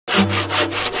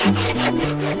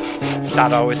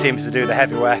Dad always seems to do the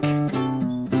heavy work.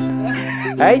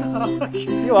 Hey?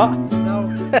 You what?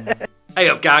 No. Hey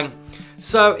up gang.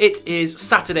 So it is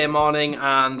Saturday morning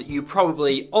and you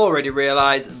probably already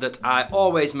realise that I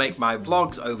always make my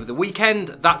vlogs over the weekend.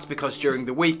 That's because during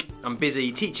the week I'm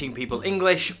busy teaching people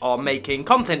English or making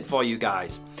content for you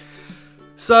guys.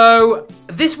 So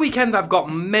this weekend I've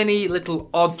got many little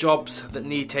odd jobs that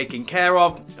need taking care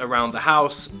of around the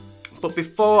house. But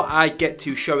before I get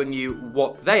to showing you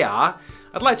what they are,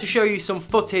 I'd like to show you some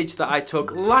footage that I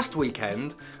took last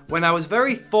weekend when I was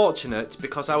very fortunate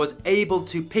because I was able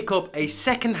to pick up a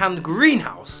second-hand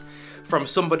greenhouse from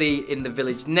somebody in the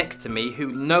village next to me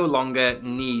who no longer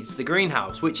needs the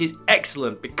greenhouse, which is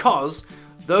excellent because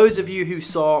those of you who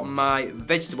saw my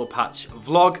vegetable patch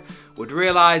vlog would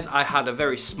realise I had a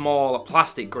very small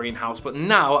plastic greenhouse, but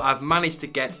now I've managed to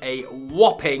get a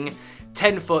whopping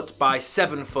 10-foot by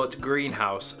 7-foot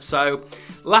greenhouse. So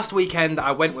last weekend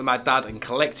I went with my dad and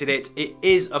collected it. It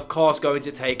is of course going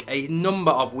to take a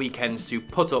number of weekends to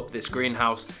put up this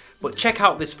greenhouse, but check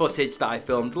out this footage that I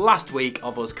filmed last week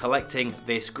of us collecting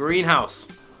this greenhouse.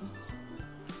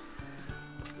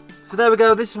 So there we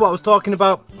go, this is what I was talking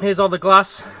about. Here's all the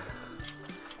glass.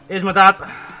 Here's my dad.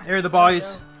 Here are the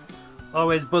boys.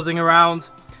 Always buzzing around.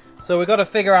 So we've got to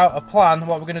figure out a plan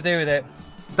what we're going to do with it.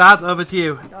 Dad, over to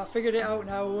you. I figured it out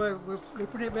now. We're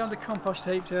putting it behind the compost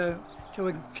heap till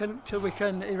we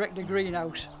can erect the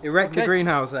greenhouse. Erect the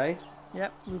greenhouse, eh?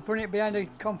 Yep, we're putting it behind the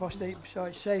compost heap so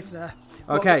it's safe there.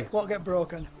 Okay. Won't get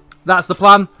broken. That's the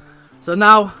plan. So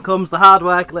now comes the hard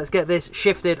work. Let's get this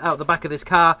shifted out the back of this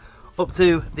car up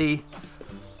to the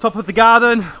top of the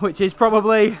garden, which is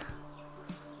probably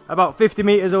about 50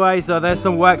 metres away, so there's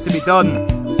some work to be done.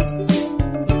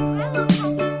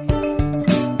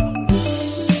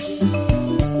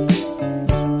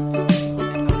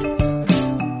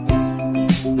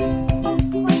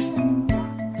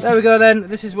 There we go then,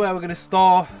 this is where we're going to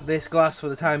store this glass for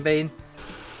the time being.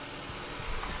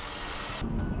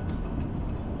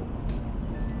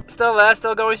 Still there,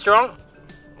 still going strong.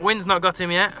 Wind's not got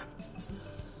him yet.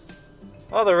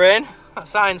 Oh, the rain. That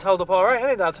sign's held up alright,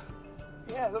 hasn't it, Dad?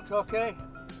 Yeah, it looks okay.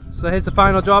 So here's the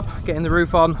final job, getting the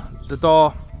roof on, the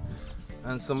door,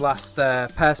 and some last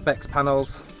perspex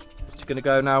panels, which are going to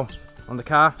go now on the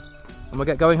car, and we'll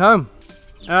get going home.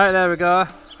 Alright, there we go.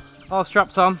 All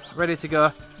strapped on, ready to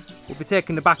go. We'll be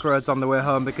taking the back roads on the way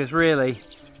home because really,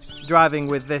 driving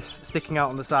with this sticking out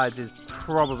on the sides is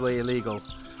probably illegal.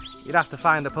 You'd have to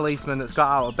find a policeman that's got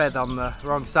out of bed on the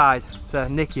wrong side to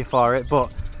nick you for it,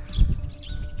 but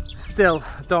still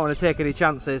don't want to take any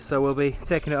chances, so we'll be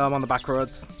taking it home on the back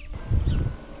roads.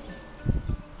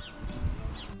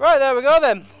 Right, there we go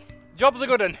then. Job's a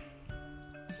good one.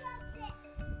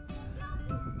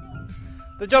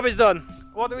 The job is done.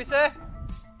 What do we say?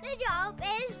 The job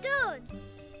is done.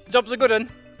 Job's a good one.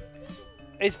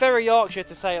 It's very Yorkshire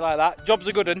to say it like that. Job's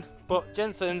a good one, but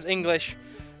Jensen's English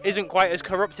isn't quite as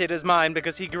corrupted as mine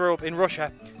because he grew up in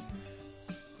Russia.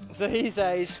 So he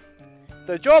says,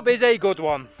 the job is a good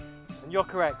one. And you're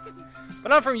correct.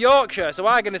 But I'm from Yorkshire, so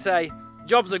I'm going to say,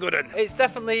 job's a good one. It's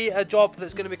definitely a job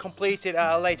that's going to be completed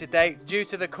at a later date. Due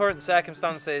to the current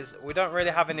circumstances, we don't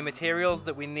really have any materials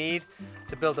that we need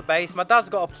to build a base. My dad's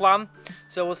got a plan,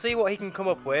 so we'll see what he can come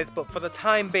up with. But for the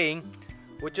time being,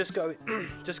 we're just going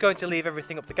to leave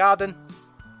everything up the garden.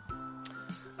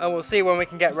 And we'll see when we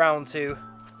can get round to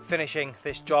finishing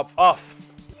this job off.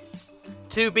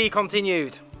 To be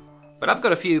continued. But I've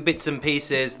got a few bits and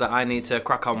pieces that I need to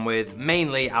crack on with,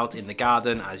 mainly out in the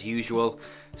garden as usual.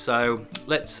 So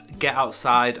let's get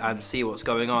outside and see what's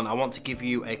going on. I want to give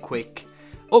you a quick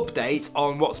update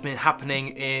on what's been happening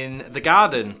in the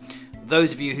garden.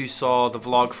 Those of you who saw the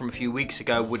vlog from a few weeks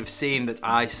ago would have seen that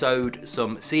I sowed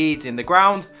some seeds in the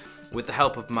ground with the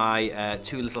help of my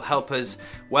two little helpers.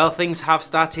 Well, things have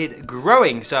started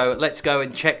growing, so let's go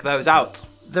and check those out.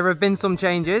 There have been some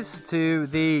changes to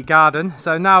the garden.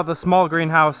 So now the small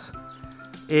greenhouse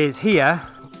is here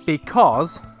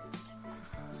because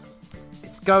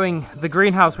the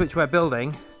greenhouse which we're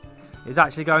building is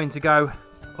actually going to go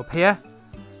up here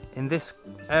in this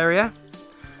area.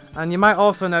 And you might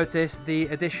also notice the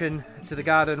addition to the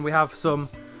garden. We have some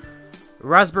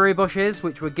raspberry bushes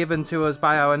which were given to us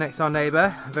by our next door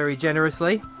neighbour very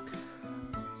generously.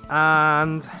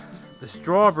 And the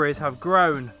strawberries have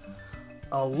grown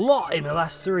a lot in the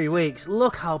last 3 weeks.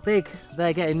 Look how big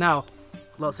they're getting now.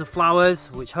 Lots of flowers,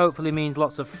 which hopefully means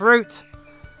lots of fruit.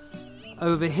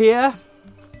 Over here,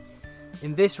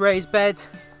 in this raised bed,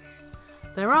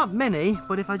 there aren't many,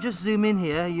 but if I just zoom in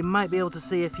here, you might be able to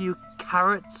see a few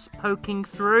carrots poking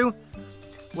through.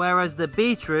 whereas the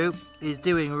beetroot is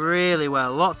doing really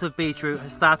well. Lots of beetroot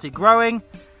has started growing.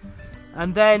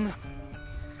 And then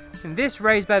in this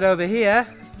raised bed over here,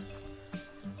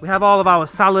 we have all of our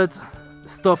salad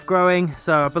stuff growing.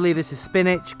 So I believe this is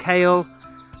spinach, kale,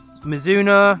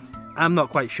 Mizuno, I'm not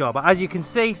quite sure, but as you can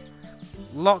see,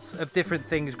 lots of different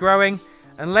things growing.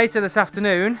 And later this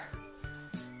afternoon,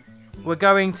 we're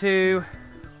going to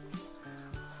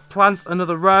plant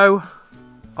another row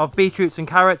of beetroots and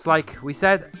carrots like we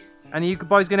said. And are you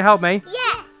boys going to help me?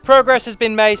 Yeah. Progress has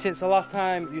been made since the last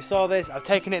time you saw this. I've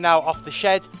taken it now off the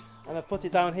shed and I've put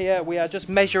it down here. We are just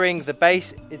measuring the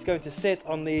base. It's going to sit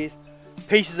on these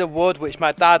pieces of wood which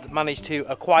my dad managed to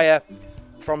acquire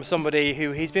from somebody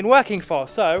who he's been working for.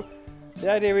 So the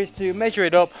idea is to measure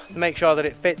it up to make sure that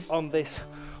it fits on this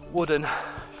wooden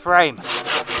frame.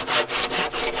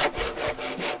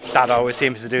 Dad always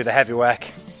seems to do the heavy work.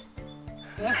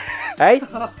 Yeah. Hey?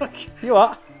 You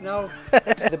what? No.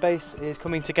 The base is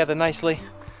coming together nicely.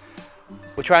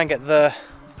 We'll try and get the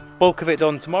bulk of it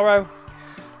done tomorrow,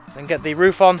 then get the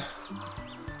roof on,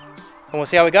 and we'll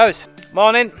see how it goes.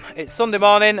 Morning, it's Sunday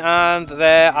morning and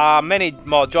there are many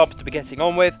more jobs to be getting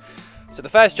on with. So the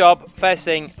first job, first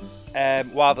thing,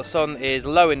 while the sun is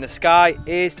low in the sky,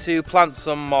 is to plant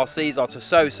some more seeds or to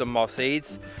sow some more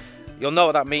seeds. You'll know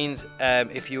what that means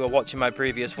if you were watching my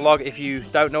previous vlog. If you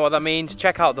don't know what that means,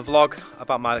 check out the vlog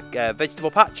about my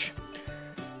vegetable patch.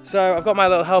 So I've got my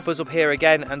little helpers up here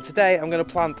again, and today I'm going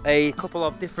to plant a couple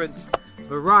of different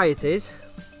varieties.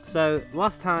 So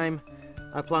last time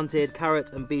I planted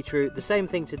carrot and beetroot, the same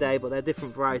thing today, but they're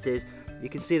different varieties. You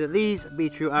can see that these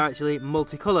beetroot are actually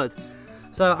multicoloured.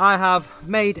 So I have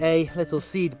made a little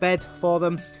seed bed for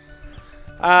them.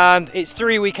 And it's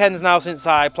 3 weekends now since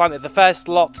I planted the first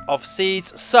lot of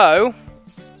seeds. So,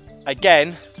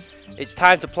 again, it's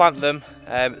time to plant them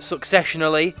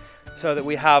successionally so that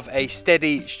we have a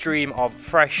steady stream of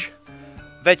fresh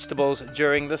vegetables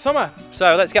during the summer.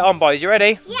 So let's get on, boys. You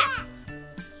ready? Yeah.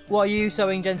 What are you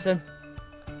sowing, Jensen?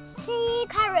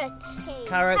 Carrots.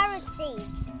 Carrots. Carrot seeds.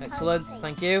 Excellent,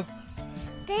 thank you.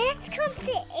 Let's come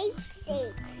to 8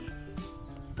 seeds.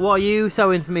 What are you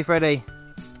sowing for me, Freddie?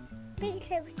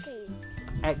 Beetroot seeds.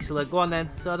 Excellent, go on then,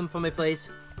 sow them for me, please.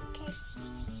 Okay.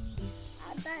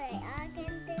 I can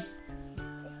do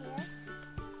here.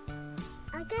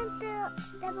 I can do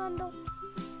them on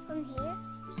here.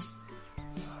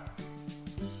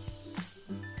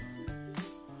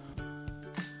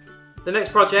 The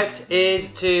next project is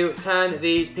to turn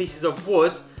these pieces of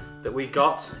wood that we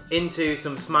got into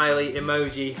some smiley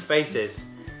emoji faces.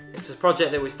 It's a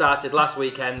project that we started last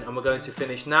weekend and we're going to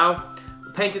finish now.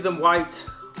 We painted them white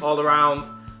all around,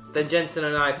 then Jensen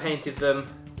and I painted them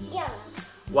Yellow.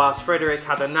 whilst Frederick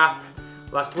had a nap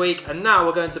last week, and now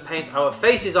we're going to paint our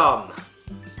faces on.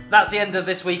 That's the end of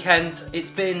this weekend.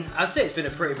 I'd say it's been a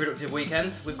pretty productive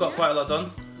weekend. We've got quite a lot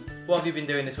done. What have you been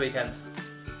doing this weekend?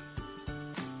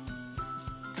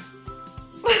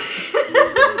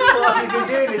 What have you been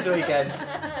doing this weekend?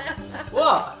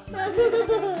 What?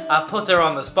 I put her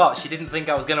on the spot. She didn't think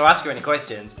I was going to ask her any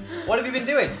questions. What have you been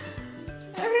doing?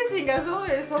 Everything as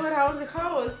always, all around the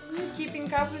house,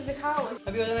 keeping up with the house.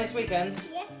 Have you had a nice weekend?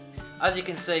 Yes. As you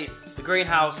can see, the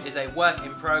greenhouse is a work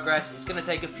in progress. It's going to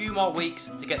take a few more weeks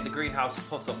to get the greenhouse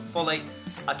put up fully.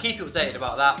 I'll keep you updated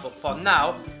about that, but for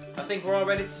now, I think we're all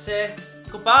ready to say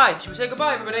goodbye. Should we say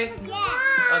goodbye, everybody?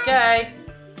 Yeah. Okay.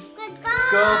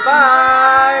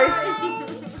 Goodbye.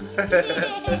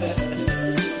 Goodbye.